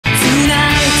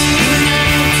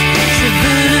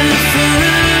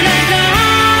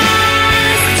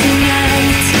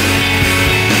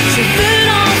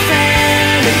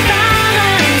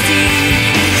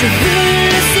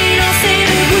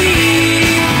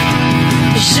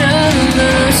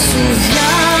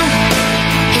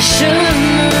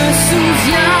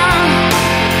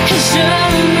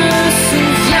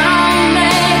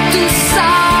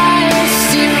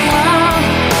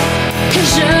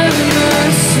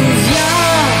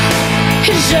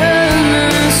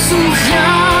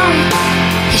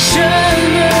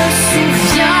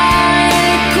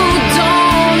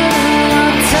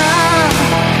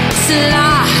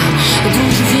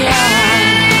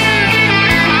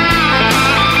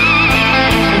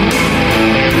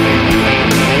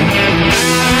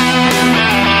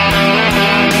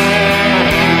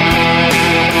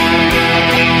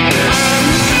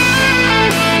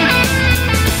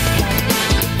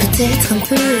Peut-être un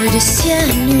peu de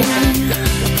cyanure,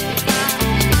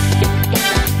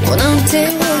 mon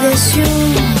interrogation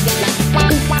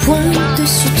au point de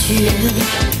suture,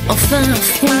 enfin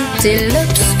affronter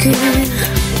l'obscur.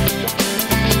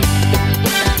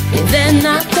 Les veines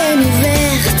à peine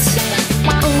ouvertes,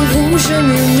 en rouge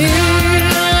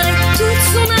murmure, toute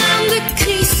son âme de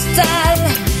cristal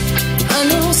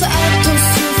annonce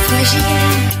attention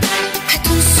fragile,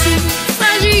 attention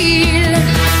fragile.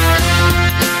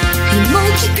 Les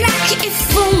mots qui claquent et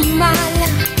font mal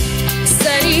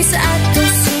salissent,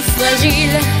 attention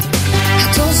fragile,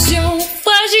 attention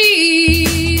fragile.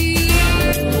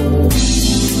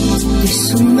 Et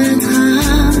sous ma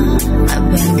drap à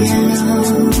bungalow,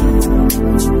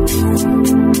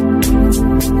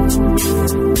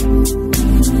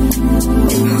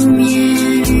 aux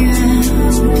premières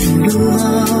lueurs de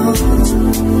l'aurore,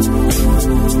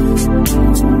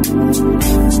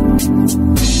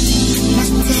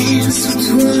 terre sous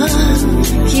toi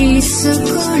qui se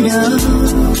colore,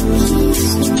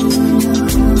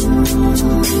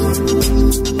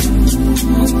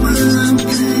 encore un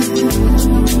peu,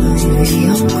 et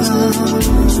encore.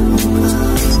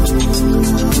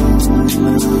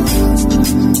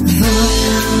 Vol,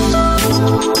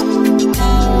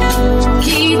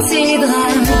 quitte tes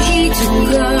drames qui te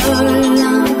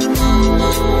collent.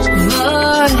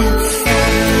 Vol,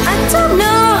 I don't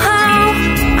know how,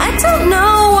 I don't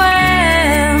know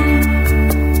when.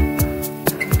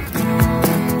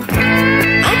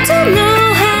 I don't know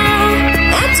how,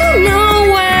 I don't know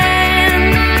when.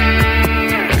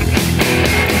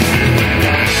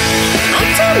 I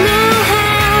don't know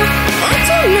how, I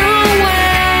don't know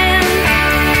when.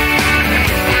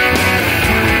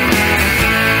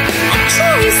 I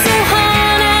try so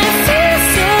hard, I feel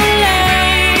so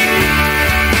lame.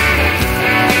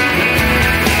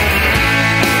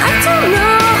 I don't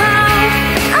know how,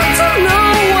 I don't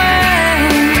know when.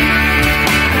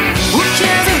 Who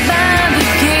cares about the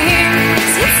game?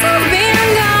 Since I've been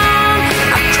gone,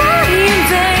 I've tried in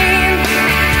vain.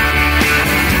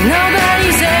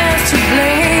 Nobody's else to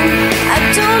blame. I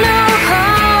don't know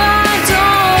how, I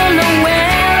don't know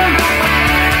when.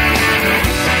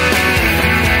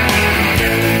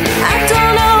 I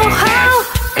don't know how,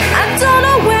 I don't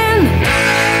know when.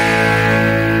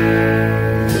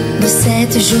 De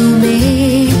cette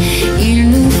journée, il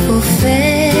nous faut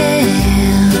faire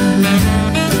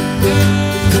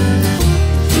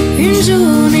une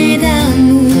journée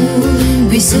d'amour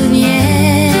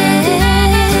buissonnière.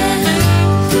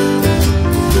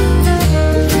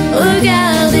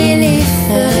 Regardez les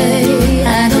feuilles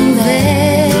à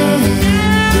l'envers.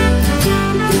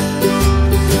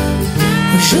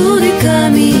 Aujourd'hui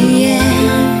comme hier,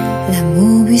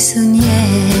 l'amour buissonnière.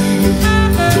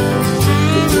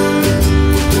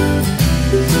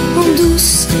 En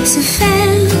douce se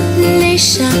faire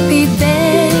l'échappée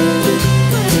belle,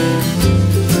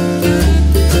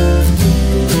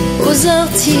 aux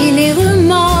orties les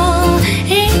remords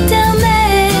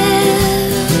éternels.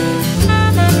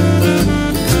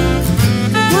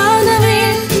 Mois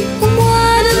d'avril au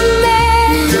mois de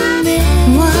mai,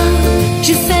 moi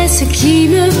je fais ce qui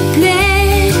me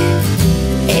plaît,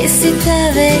 et c'est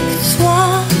avec toi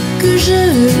que je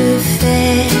le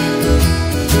fais.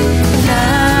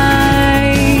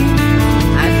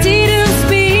 I didn't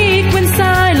speak when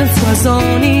silence was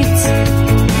on it.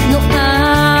 No,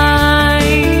 I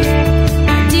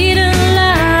didn't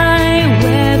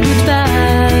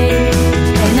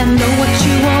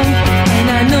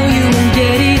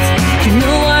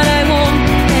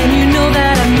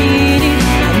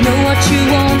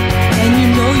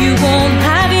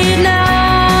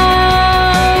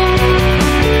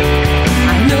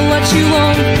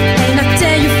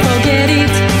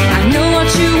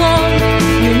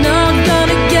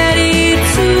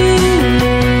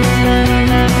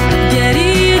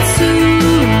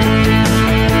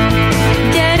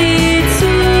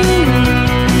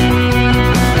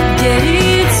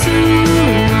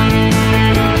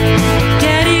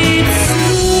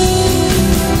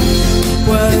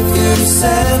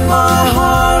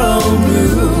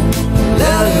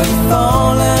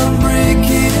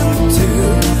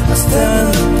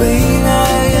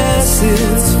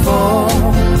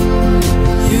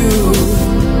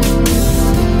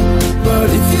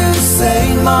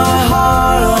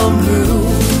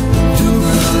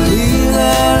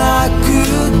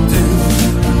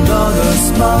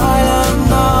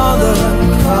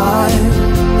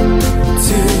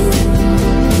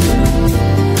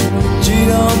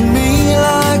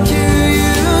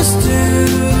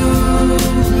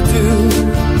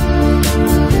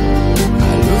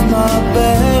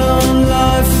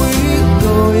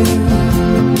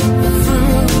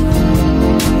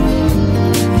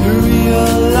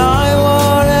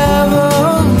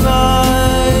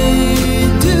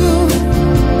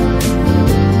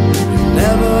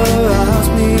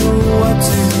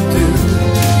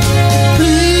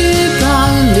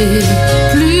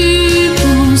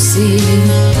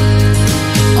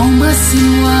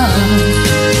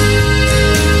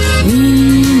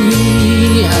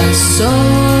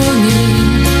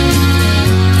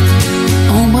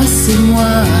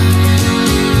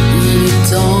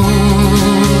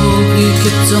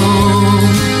temps.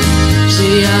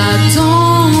 J'ai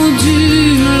attendu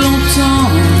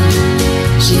longtemps.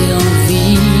 J'ai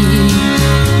envie,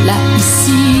 là,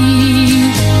 ici,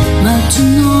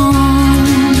 maintenant.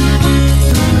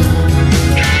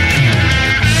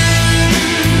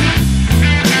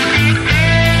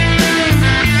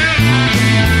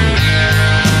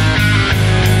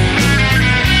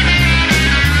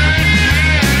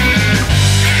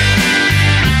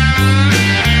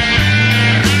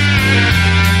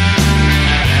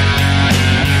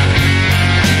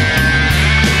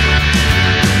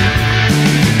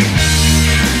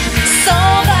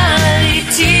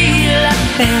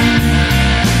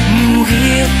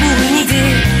 Mourir pour une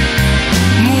idée,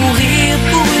 mourir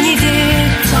pour une idée,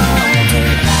 tant de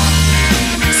là.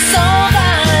 S'en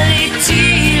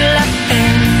valait-il la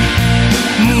peine?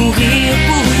 Mourir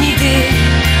pour une idée.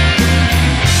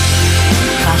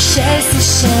 Rachel, c'est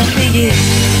cher payé.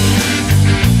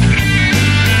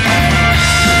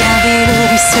 Regardez le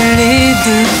ruisselet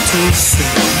de tous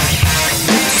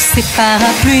ces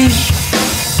parapluies.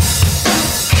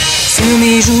 Sur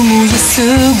mes joues mouillées, ce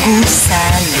goût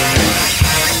salé.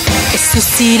 Est-ce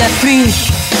aussi la pluie?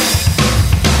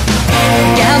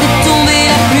 Regardez tomber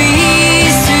la pluie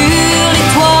sur les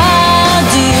toits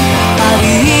de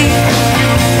Paris.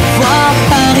 Voir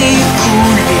Paris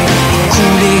couler,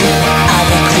 couler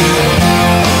avec lui.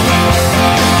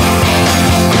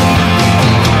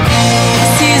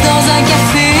 Assise dans un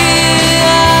café,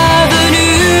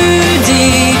 avenue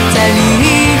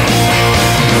d'Italie.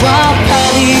 Voir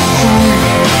Paris couler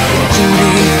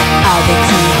avec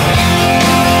lui.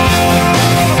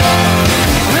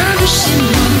 Loin de chez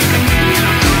moi,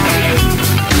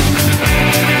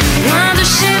 loin de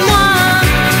chez moi.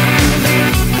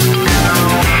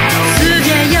 Ce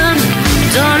vieil homme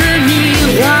dans le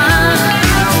miroir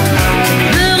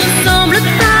ne ressemble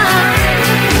pas.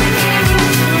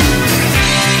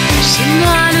 Chez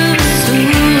moi le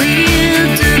sourire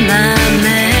de ma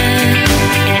mère.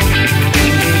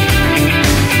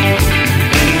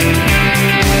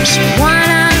 Chez moi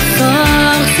la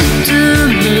force de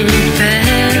mon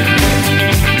père.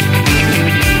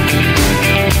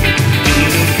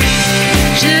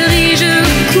 Je ris, je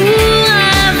cours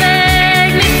avec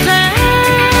mes frères.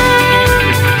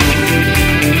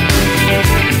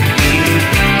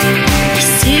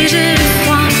 Ici j'ai le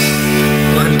froid,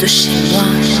 loin de chez moi.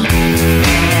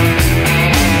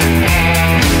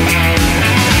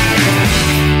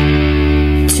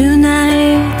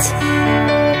 Tonight,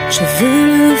 je veux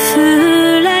le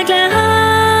feu, la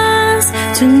glace.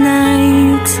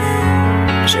 Tonight,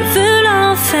 je veux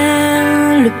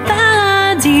l'enfer, le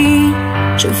paradis.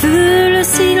 Je veux le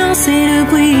silence et le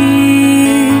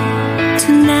bruit.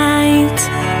 Tonight,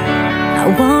 I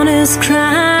wanna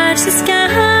scratch the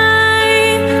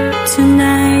sky.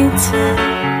 Tonight,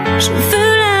 je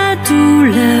veux la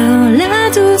douleur, la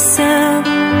douceur.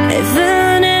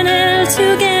 Heaven and hell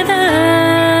together.